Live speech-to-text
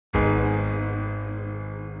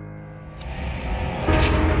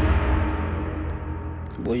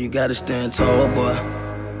Boy, you gotta stand tall, boy.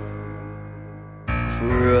 For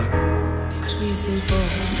real.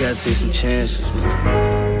 You gotta take some chances, man.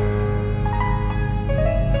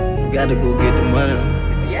 You gotta go get the money.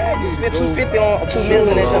 Yeah, you spent $250 on $2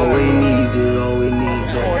 million and all we need, dude. All we need,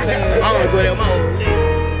 I wanna go there with my old lady.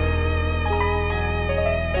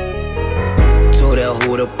 Told that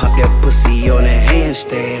hoe to pop that pussy on that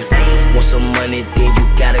handstand. Want some money, then you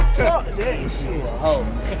gotta fuck that shit. Oh.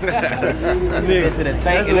 Nigga to the tank.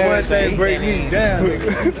 That's the one thing break me down.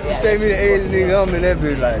 Take me to 80 nigga, I'm in that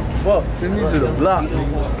bitch like, fuck, send me to the block.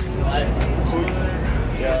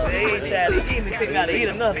 Yeah, hey, Charlie, you didn't take me out to eat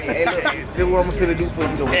enough. Hey, look, this is what I'm finna do for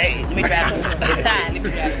you, though. Hey, let me try it.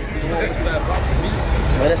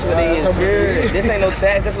 Well, that's what it is. This ain't no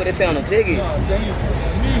tax, that's what they say on the ticket.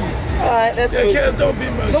 Alright, that's cool.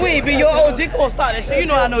 So we ain't be your OG, come on, start that shit. You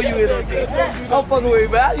know I know you is OG. I'm fucking with you,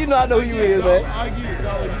 man. You know I know who you is, man.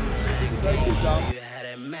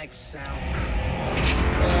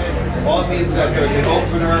 All these there's an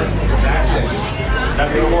opener,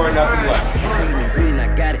 nothing more, nothing less.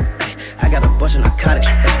 I got it. I got a bunch of narcotics.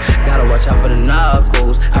 Gotta watch out for the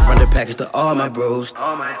narcos. I run the package to all my bros.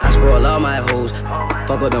 I spoil all my hoes.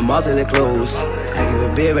 Fuck with them all till they close. I keep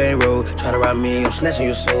a beer and roll. Try to rob me, I'm snatching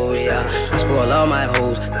your soul, yeah. I spoil all my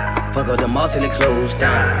hoes. Fuck with them all till they close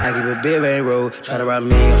down. I keep a beer and roll. Try to rob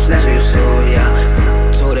me, I'm snatching your soul, yeah.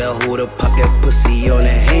 Told that hoe to pop that pussy on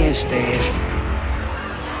that handstand.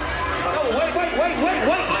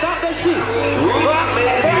 Wait, stop that shit.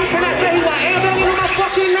 Can I tell you what I am? That is my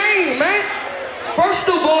fucking name, man. First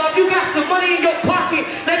of all, if you got some money in your pocket,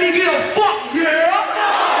 let me get a fuck yeah.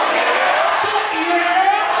 Fuck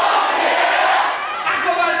yeah. I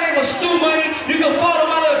go by the name of Stu Money. You can follow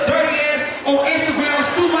my little dirty ass on Instagram,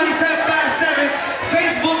 Stu Money 757,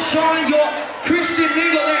 Facebook, Sean York, Christian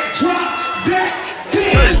Nigga, and drop that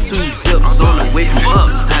bitch. 32 zips on the way from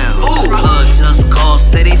uptown. Plug just called,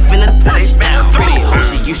 say they finna touchdown. Pretty hoe,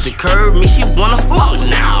 she used to curve me, she wanna fuck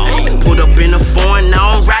now. Pulled up in the foreign,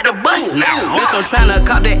 now I'm ride the bus now. Bitch, I'm tryna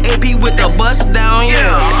cop the AP with the bus down,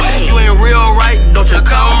 yeah. You ain't real right, don't you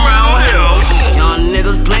come around here. Young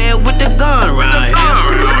niggas playing with the gun around here.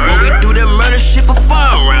 When we do that murder shit for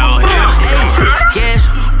fun around here. Gas,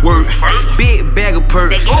 work, big bag of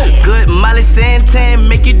perks. Good Molly Santan,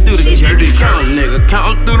 make you do the jerk. Count, nigga,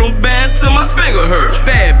 counting through them bands till my finger hurt.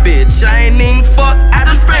 Bad bitch, I ain't even fuck, I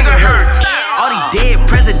just finger hurt. All these dead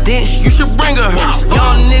presidents, you should bring a hearse.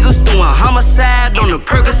 Young niggas doing homicide on the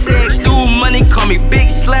Percocet. Stu Money, call me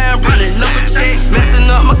Big Slam, running up a check. Messing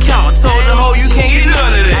up my count, told the hoe you can't get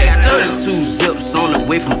none of that. I got 32 zips on the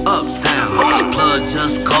way from uptown. Plug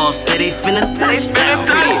just called, say they finna touchdown.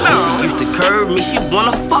 Pretty hoe, she used to curve me, she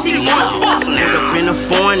wanna fuck me. Put up in the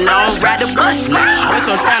foreign, now I'm ride the bus now. Bitch,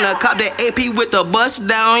 I'm tryna cop that AP with the bus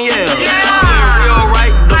down, yeah. You ain't real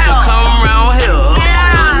right, don't you come around here.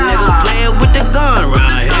 With the gun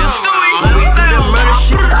around here. When we do the murder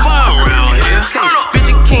shit for fun around here. Bitch,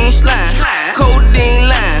 a king slime, codeine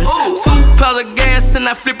lines. 2 pounds of gas and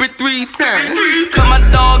I flip it 3 times. Cut my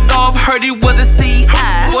dog off, heard he was a CI.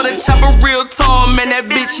 For the chopper real tall, man, that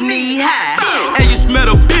bitch knee high. And you smell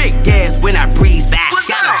the big gas when I breeze back.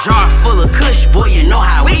 Got a jar full of kush, boy, you know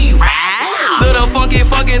how we ride. Little funky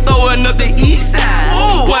throwing up the east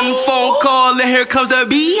side. One phone call and here comes the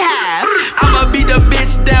beehive. I'ma beat the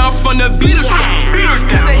bitch down from the beehive.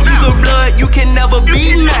 You say use a blood, you can never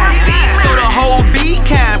be mine. So the whole be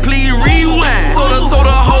kind, please rewind. So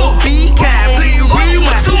the whole be kind, please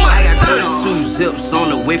rewind. I got 32 zips on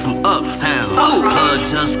the way from uptown. Plug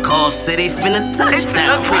just called, say they finna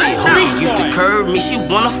touchdown. Pretty hoe, she used to curve me, she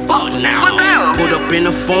wanna fuck now. Pulled up in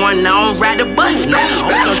the foreign, now I'm ride the bus now.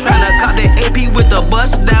 Bitch, I'm tryna cop the AP with the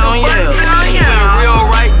bus down, yeah. You ain't real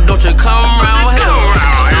right, don't you come around here.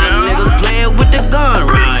 Young niggas playing with the gun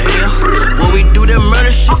around here. When we do that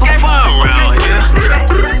murder shit for fun around here.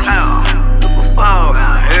 For fun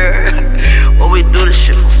around here. When we do this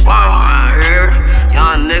shit for fun around here.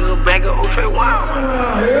 Young niggas back at Old Trey Wild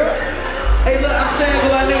around here. Hey, look, I'm saying,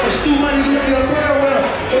 go out there with Stu Money, you look at a prayer well.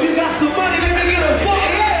 If you got some money, let me get a fuck,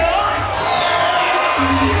 yeah.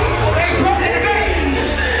 Hey, bro, hey.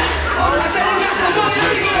 I said, you got some money, let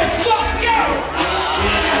me get a fuck, yeah.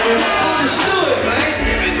 Understood, man.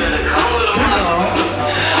 You better come with a motherfucker.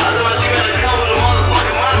 I thought you better come with a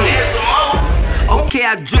motherfucker. My name some more. Okay,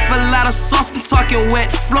 I drip a lot of sauce, I'm talking wet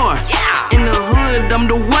floor. Yeah. In the hood, I'm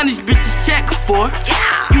the one these bitches check for. Yeah.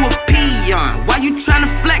 You a peon, why you tryna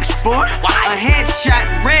flex for? Why? A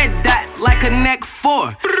headshot, red dot like a neck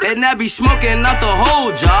 4. And I be smoking out the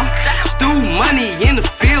whole jar. Stu Money in the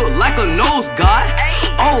field like a nose guard.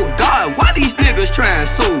 Oh God, why these niggas trying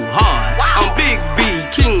so hard? I'm Big B,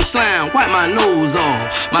 King Slam, down, wipe my nose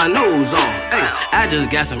off, my nose off. Hey, I just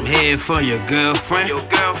got some head from your girlfriend.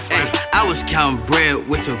 Hey, I was counting bread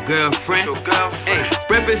with your girlfriend. Hey,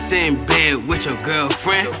 breakfast in bed with your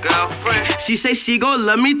girlfriend. She say she gon'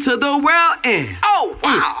 love me to the world end. Oh,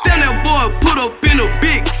 wow. Then that boy put up in a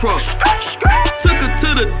big truck. Took her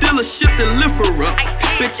to the dealership to lift her up.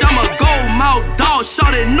 Bitch, I'm a gold mouth dog.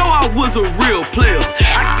 Shawty know I was a real player.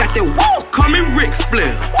 I got that wall, call me Ric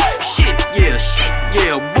Flair. Shit,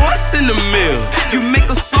 yeah, boys in the mill. You make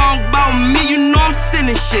a song about me, you know I'm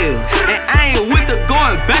sending shit. And I ain't with the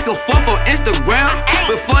going back and forth on Instagram.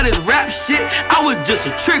 Before this rap shit, I was just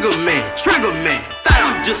a trigger man. I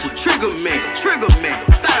was just a trigger man. I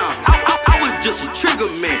was just a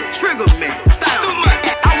trigger man.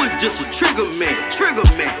 I was just a trigger man.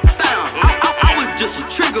 I was just a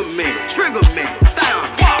trigger man.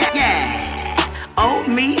 Yeah. Oh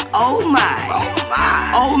me, oh my.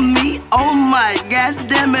 Oh me, oh my. God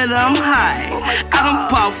damn it, I'm high. I done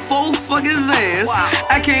pop 4 fucking Zans.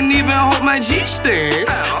 I can't even hold my G-stand.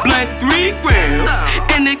 Blunt 3 grams.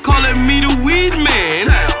 And they calling me the weed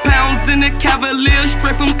man. Pounds in the Cavalier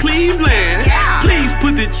straight from Cleveland. Please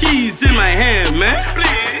put the cheese in my hand, man.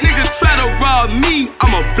 Nigga try to rob me,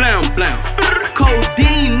 I'm a blam.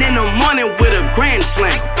 Codeine in the morning with a grand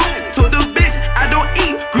slam. Told the bitch I don't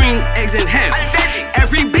eat green eggs and ham.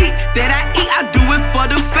 Every beat that I eat, I do it for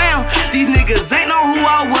the fam. These niggas ain't know who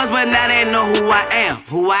I was, but now they know who I am.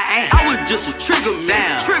 I was just a trigger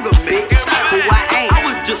man. Who I ain't. I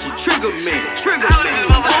was just a trigger man. I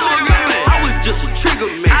was just a trigger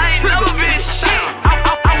man. I ain't never been shit. I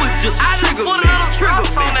was just a trigger man. I just put a little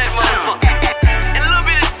sauce on that motherfucker. And a little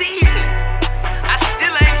bit of seasoning. I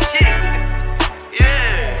still ain't shit.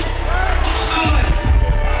 Yeah.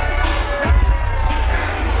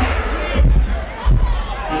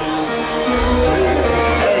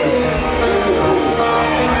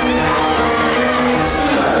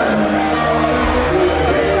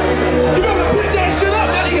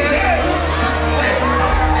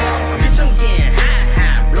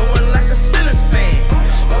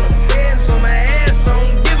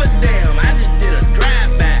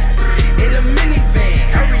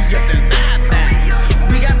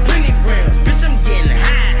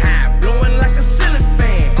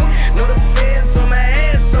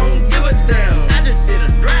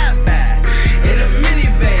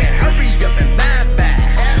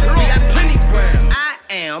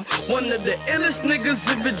 One of the illest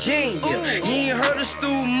niggas in Virginia. You ain't heard of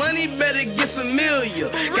stool money, better get familiar.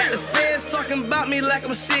 Got the feds talking about me like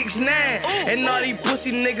I'm 6'9". And all these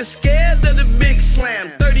pussy niggas scared of the big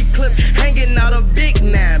slam. 30 clip hanging out a big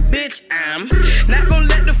 9. Bitch, I'm not gonna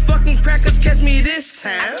let the fucking crackers catch me this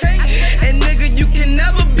time. And nigga, you can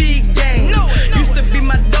never be gang. Used to be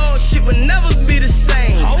my dog, shit would never be the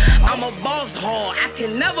same. I'm a boss hog, I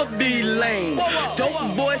can never be lame.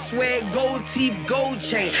 Dope boy swag, gold teeth, gold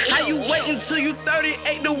chain. How you wait until you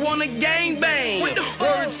 38 to wanna gang bang?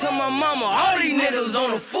 Word to my mama, all these niggas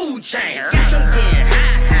on the food chain. Bitch, I'm getting high.